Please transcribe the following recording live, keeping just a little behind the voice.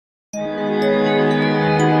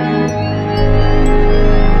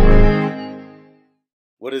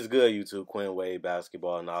is good, YouTube? Quinn Wade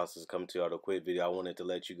basketball analysis coming to y'all with a quick video. I wanted to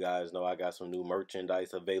let you guys know I got some new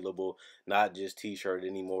merchandise available, not just t-shirt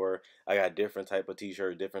anymore. I got different type of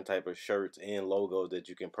t-shirt, different type of shirts and logos that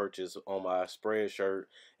you can purchase on my spread shirt,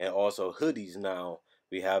 and also hoodies now.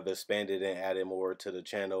 We have expanded and added more to the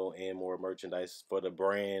channel and more merchandise for the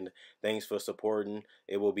brand. Thanks for supporting.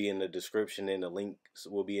 It will be in the description and the links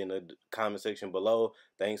will be in the comment section below.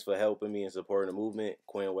 Thanks for helping me and supporting the movement.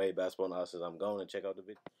 Quinn Wade basketball analysis. I'm going to check out the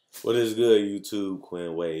video. What is good, YouTube?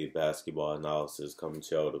 Quinn Wade basketball analysis coming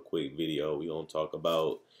to y'all with a quick video. We're going to talk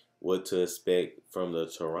about what to expect from the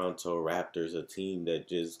Toronto Raptors, a team that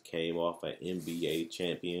just came off an NBA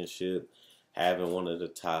championship, having one of the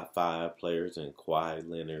top 5 players in Kawhi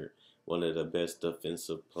Leonard, one of the best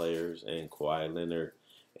defensive players in Kawhi Leonard,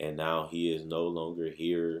 and now he is no longer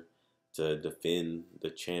here to defend the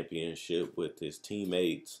championship with his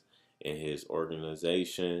teammates and his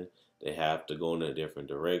organization. They have to go in a different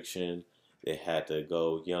direction. They had to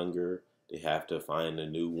go younger. They have to find a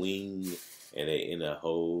new wing, and they in a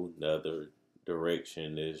whole nother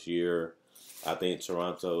direction this year. I think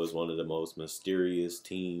Toronto is one of the most mysterious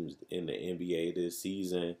teams in the NBA this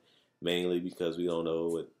season, mainly because we don't know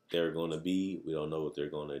what they're going to be. We don't know what they're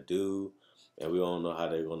going to do. And we don't know how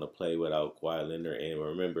they're going to play without Kawhi Leonard. And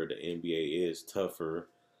remember, the NBA is tougher.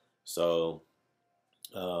 So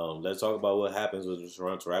let's talk about what happens with the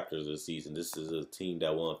Toronto Raptors this season. This is a team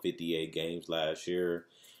that won 58 games last year.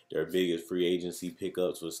 Their biggest free agency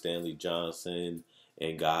pickups was Stanley Johnson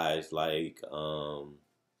and guys like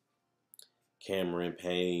Cameron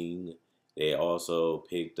Payne. They also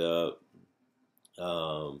picked up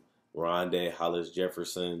Rondé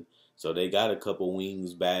Hollis-Jefferson. So they got a couple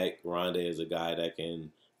wings back. Rondé is a guy that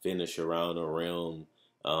can finish around the rim,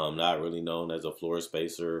 not really known as a floor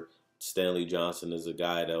spacer. Stanley Johnson is a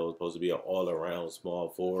guy that was supposed to be an all-around small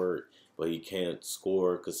forward, but he can't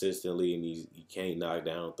score consistently, and he can't knock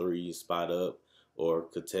down threes, spot up, or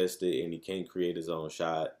contest it, and he can't create his own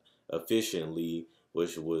shot efficiently,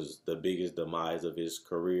 which was the biggest demise of his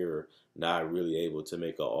career, not really able to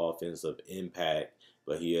make an offensive impact.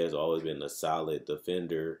 But he has always been a solid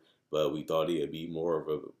defender, but we thought he would be more of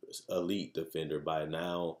an elite defender by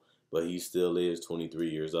now. But he still is 23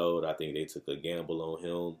 years old. I think they took a gamble on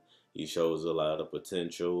him. He shows a lot of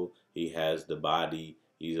potential. He has the body.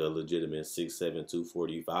 He's a legitimate 6'7",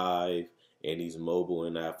 245, and he's mobile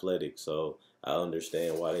and athletic. So I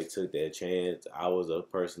understand why they took that chance. I was a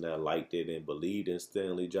person that liked it and believed in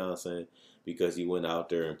Stanley Johnson because he went out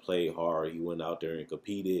there and played hard. He went out there and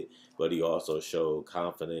competed, but he also showed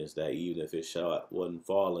confidence that even if his shot wasn't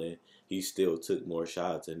falling, he still took more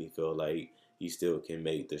shots, and he felt like he still can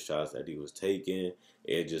make the shots that he was taking.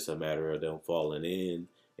 It's just a matter of them falling in,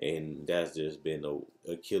 and that's just been the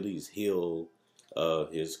Achilles heel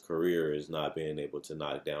of his career, is not being able to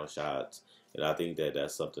knock down shots. And I think that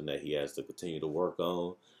that's something that he has to continue to work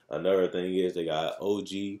on. Another thing is they got OG.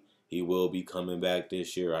 He will be coming back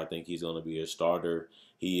this year. I think he's going to be a starter.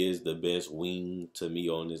 He is the best wing to me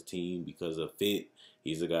on this team because of fit.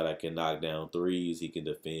 He's a guy that can knock down threes. He can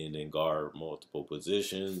defend and guard multiple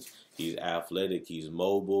positions. He's athletic. He's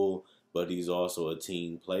mobile, but he's also a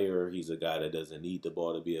team player. He's a guy that doesn't need the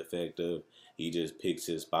ball to be effective. He just picks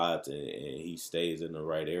his spots and he stays in the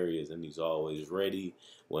right areas, and he's always ready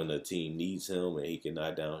when the team needs him, and he can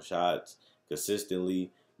knock down shots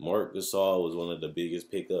consistently. Marc Gasol was one of the biggest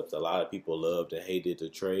pickups. A lot of people loved and hated the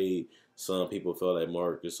trade. Some people felt like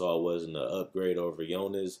Marc Gasol wasn't an upgrade over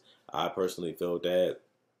Jonas. I personally felt that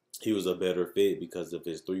he was a better fit because of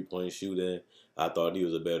his three-point shooting. I thought he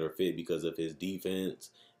was a better fit because of his defense.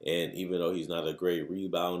 And even though he's not a great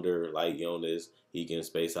rebounder like Jonas, he can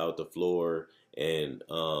space out the floor and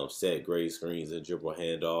set great screens and dribble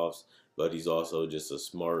handoffs. But he's also just a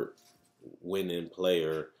smart, winning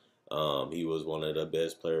player. He was one of the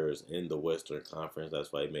best players in the Western Conference.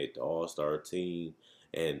 That's why he made the All-Star team.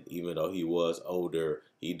 And even though he was older,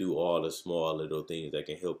 he do all the small little things that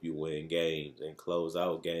can help you win games and close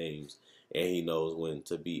out games. And he knows when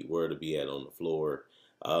to be, where to be at on the floor.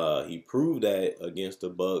 He proved that against the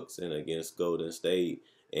Bucks and against Golden State,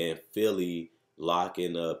 and Philly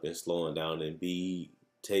locking up and slowing down Embiid,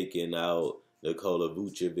 taking out Nikola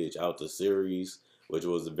Vucevic out the series, which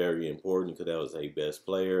was very important because that was a best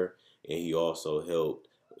player. And he also helped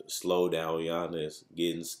slow down Giannis,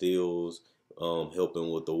 getting steals,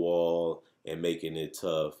 helping with the wall, and making it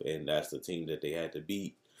tough. And that's the team that they had to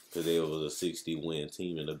beat because they was a 60-win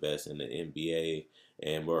team and the best in the NBA.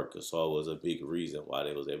 And Marc Gasol was a big reason why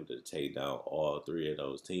they was able to take down all 3 of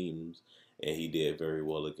those teams. And he did very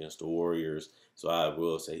well against the Warriors. So I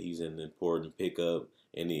will say he's an important pickup,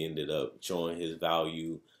 and he ended up showing his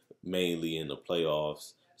value mainly in the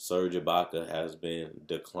playoffs. Serge Ibaka has been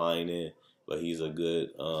declining, but he's a good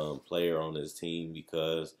player on his team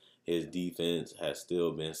because his defense has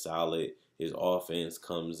still been solid. His offense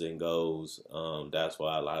comes and goes. That's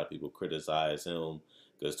why a lot of people criticize him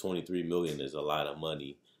because 23 million is a lot of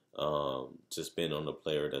money to spend on a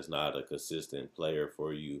player that's not a consistent player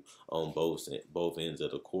for you on both ends of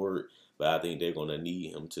the court. But I think they're going to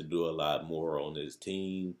need him to do a lot more on his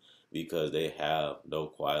team because they have no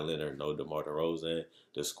Kawhi Leonard, no DeMar DeRozan.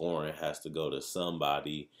 The scoring has to go to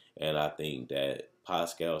somebody, and I think that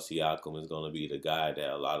Pascal Siakam is going to be the guy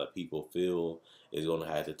that a lot of people feel is going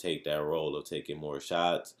to have to take that role of taking more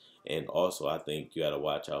shots. And also, I think you got to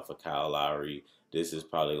watch out for Kyle Lowry. This is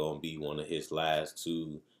probably going to be one of his last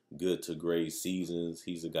two good to great seasons.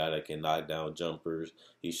 He's a guy that can knock down jumpers.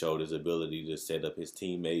 He showed his ability to set up his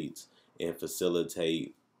teammates and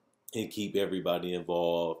facilitate and keep everybody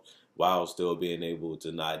involved while still being able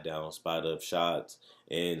to knock down spot up shots.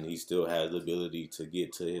 And he still has the ability to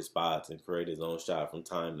get to his spots and create his own shot from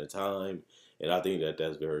time to time. And I think that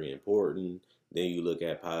that's very important. Then you look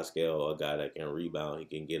at Pascal, a guy that can rebound. He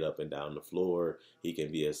can get up and down the floor. He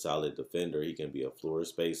can be a solid defender. He can be a floor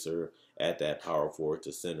spacer at that power forward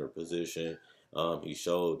to center position. He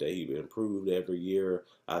showed that he improved every year.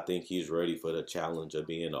 I think he's ready for the challenge of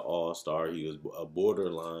being an all-star. He was a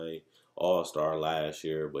borderline all-star last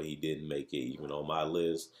year, but he didn't make it even on my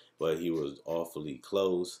list. But he was awfully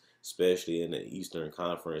close, especially in the Eastern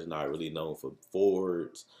Conference, not really known for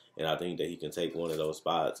forwards. And I think that he can take one of those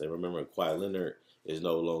spots. And remember, Kawhi Leonard is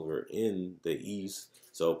no longer in the East,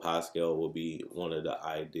 so Pascal will be one of the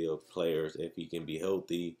ideal players if he can be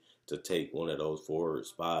healthy to take one of those forward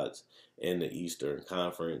spots in the Eastern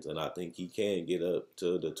Conference. And I think he can get up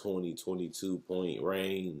to the 22 point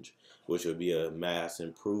range, which would be a mass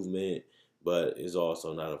improvement, but is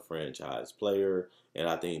also not a franchise player. And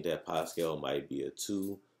I think that Pascal might be a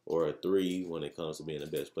 2 or a 3 when it comes to being the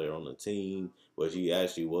best player on the team. But he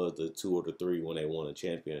actually was the 2 or the 3 when they won a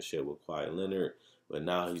championship with Kawhi Leonard. But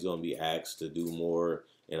now he's going to be asked to do more,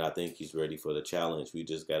 and I think he's ready for the challenge. We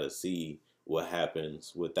just got to see what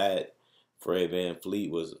happens with that. Fred VanVleet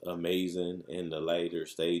was amazing in the later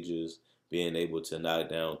stages, being able to knock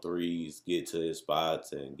down threes, get to his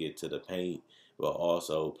spots, and get to the paint, but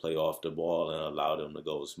also play off the ball and allow them to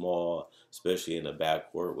go small, especially in the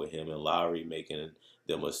backcourt with him and Lowry, making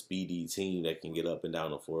them a speedy team that can get up and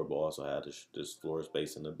down the floor, but also have this floor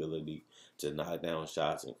space and ability to knock down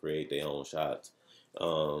shots and create their own shots.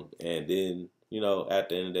 And then, at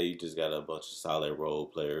the end of the day, you just got a bunch of solid role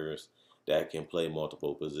players that can play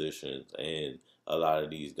multiple positions. And a lot of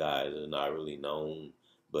these guys are not really known,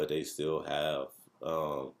 but they still have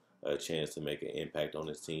a chance to make an impact on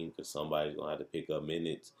this team because somebody's going to have to pick up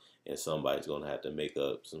minutes and somebody's going to have to make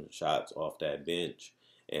up some shots off that bench.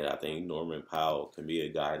 And I think Norman Powell can be a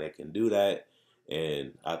guy that can do that.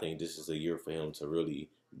 And I think this is a year for him to really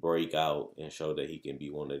break out and show that he can be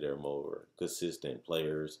one of their more consistent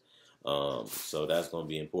players. So that's going to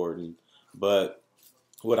be important. But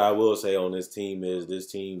what I will say on this team is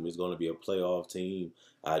going to be a playoff team.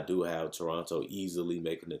 I do have Toronto easily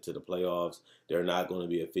making it to the playoffs. They're not going to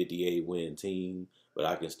be a 58-win team, but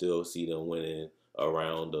I can still see them winning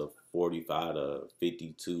around a 45 to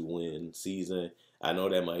 52-win season. I know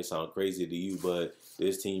that might sound crazy to you, but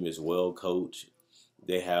this team is well coached.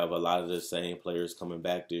 They have a lot of the same players coming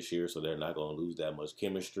back this year, so they're not going to lose that much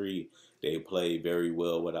chemistry. They played very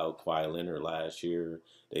well without Kawhi Leonard last year.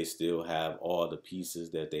 They still have all the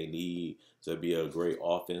pieces that they need to be a great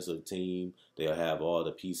offensive team. They'll have all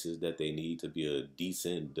the pieces that they need to be a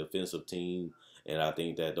decent defensive team. And I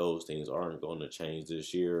think that those things aren't going to change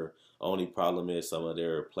this year. Only problem is some of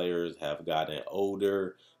their players have gotten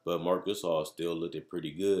older, but Marcus Gasol still looked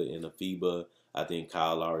pretty good in the FIBA. I think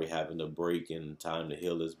Kyle Lowry having a break and time to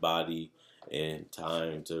heal his body and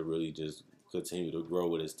time to really just continue to grow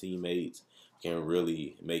with his teammates can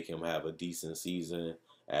really make him have a decent season,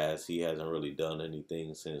 as he hasn't really done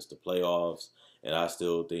anything since the playoffs. And I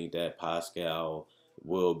still think that Pascal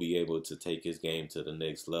will be able to take his game to the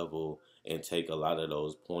next level and take a lot of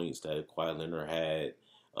those points that Kawhi Leonard had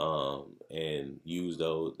and use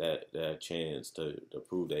that chance to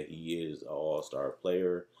prove that he is an all-star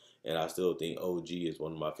player. And I still think OG is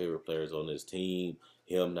one of my favorite players on this team.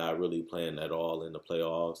 Him not really playing at all in the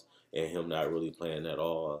playoffs and him not really playing at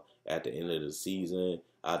all at the end of the season.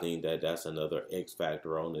 I think that that's another X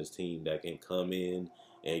factor on this team that can come in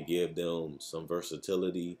and give them some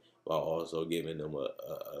versatility while also giving them a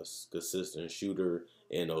consistent shooter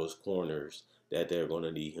in those corners that they're going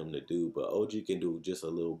to need him to do. But OG can do just a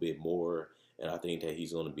little bit more. And I think that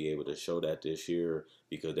he's going to be able to show that this year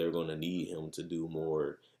because they're going to need him to do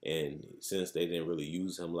more. And since they didn't really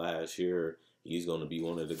use him last year, he's going to be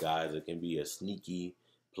one of the guys that can be a sneaky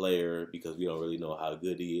player because we don't really know how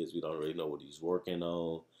good he is. We don't really know what he's working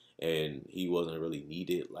on. And he wasn't really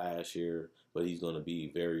needed last year, but he's going to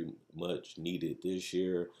be very much needed this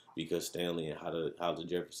year because Stanley and Howard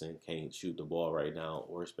Jefferson can't shoot the ball right now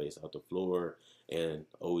or space out the floor, and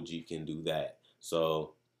OG can do that.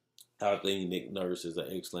 So I think Nick Nurse is an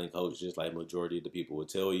excellent coach, just like majority of the people would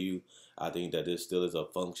tell you. I think that this still is a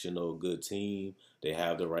functional, good team. They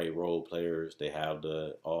have the right role players. They have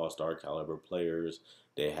the all-star caliber players.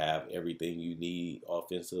 They have everything you need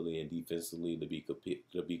offensively and defensively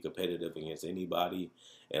to be competitive against anybody.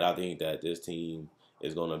 And I think that this team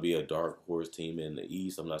is going to be a dark horse team in the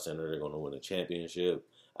East. I'm not saying that they're going to win a championship.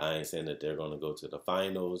 I ain't saying that they're going to go to the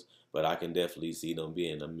finals, but I can definitely see them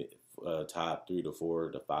being top 3 to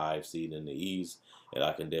 4 to 5 seed in the East, and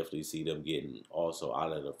I can definitely see them getting also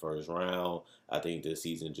out of the first round. I think this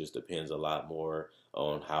season just depends a lot more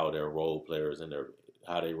on how their role players and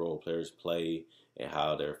how their role players play and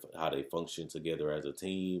how they function together as a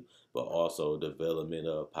team, but also development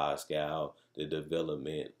of Pascal, the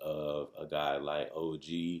development of a guy like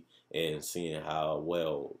OG, and seeing how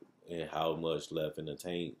well and how much left in the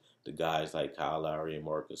tank the guys like Kyle Lowry and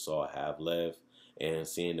Marcus Gasol have left, and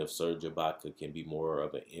seeing if Serge Ibaka can be more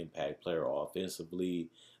of an impact player offensively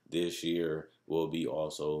this year will be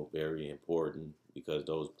also very important because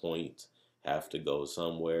those points have to go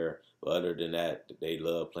somewhere. But other than that, they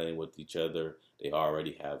love playing with each other. They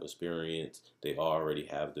already have experience. They already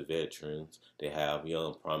have the veterans. They have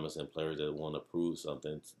young, promising players that want to prove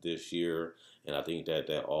something this year. And I think that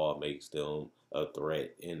all makes them a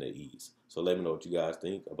threat in the East. So let me know what you guys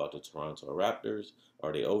think about the Toronto Raptors.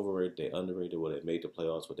 Are they overrated? They underrated? Will they make the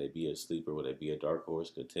playoffs? Will they be a sleeper? Will they be a dark horse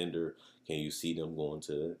contender? Can you see them going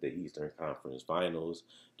to the Eastern Conference Finals?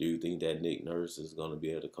 Do you think that Nick Nurse is going to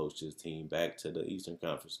be able to coach his team back to the Eastern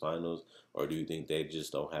Conference Finals? Or do you think they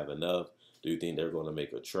just don't have enough? Do you think they're going to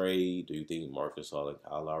make a trade? Do you think Marcus Gasol and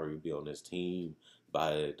Kyle Lowry will be on this team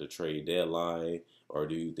by the trade deadline? Or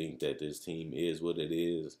do you think that this team is what it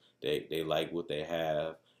is? They like what they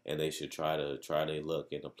have, and they should try their luck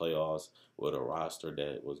in the playoffs with a roster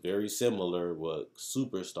that was very similar, was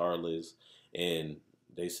super starless, and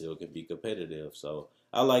they still can be competitive. So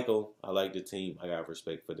I like them. I like the team. I got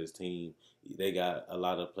respect for this team. They got a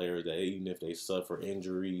lot of players that even if they suffer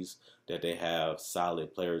injuries, that they have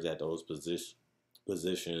solid players at those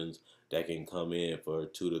positions that can come in for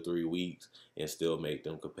 2 to 3 weeks and still make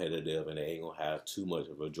them competitive, and they ain't gonna have too much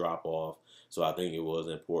of a drop off. So I think it was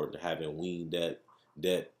important having wing depth,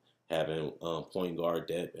 having point guard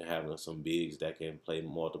depth, and having some bigs that can play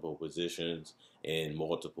multiple positions and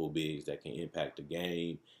multiple bigs that can impact the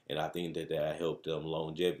game. And I think that helped them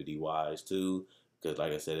longevity wise too. Because,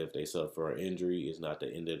 like I said, if they suffer an injury, it's not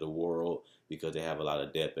the end of the world because they have a lot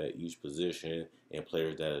of depth at each position and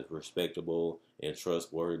players that is respectable and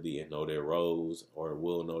trustworthy and know their roles or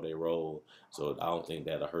will know their role. So I don't think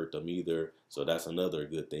that'll hurt them either. So that's another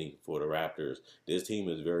good thing for the Raptors. This team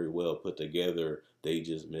is very well put together. They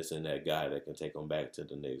just missing that guy that can take them back to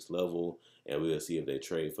the next level. And we'll see if they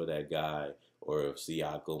trade for that guy or if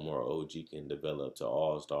Siakam or OG can develop to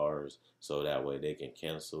all-stars so that way they can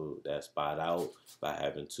cancel that spot out by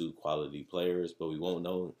having 2 quality players. But we won't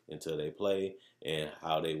know until they play and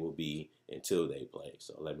how they will be until they play.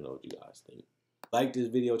 So let me know what you guys think. Like this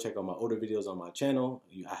video, check out my older videos on my channel.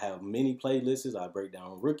 I have many playlists. I break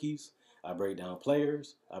down rookies. I break down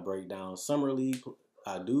players. I break down summer league.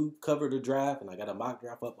 I do cover the draft, and I got a mock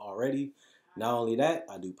draft up already. Not only that,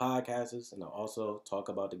 I do podcasts, and I also talk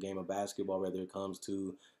about the game of basketball, whether it comes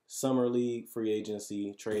to summer league, free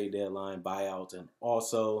agency, trade deadline, buyouts, and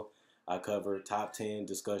also I cover top 10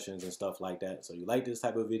 discussions and stuff like that. So you like this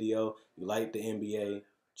type of video, you like the NBA,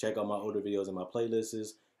 check out my older videos and my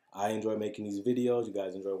playlists. I enjoy making these videos. You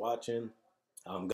guys enjoy watching.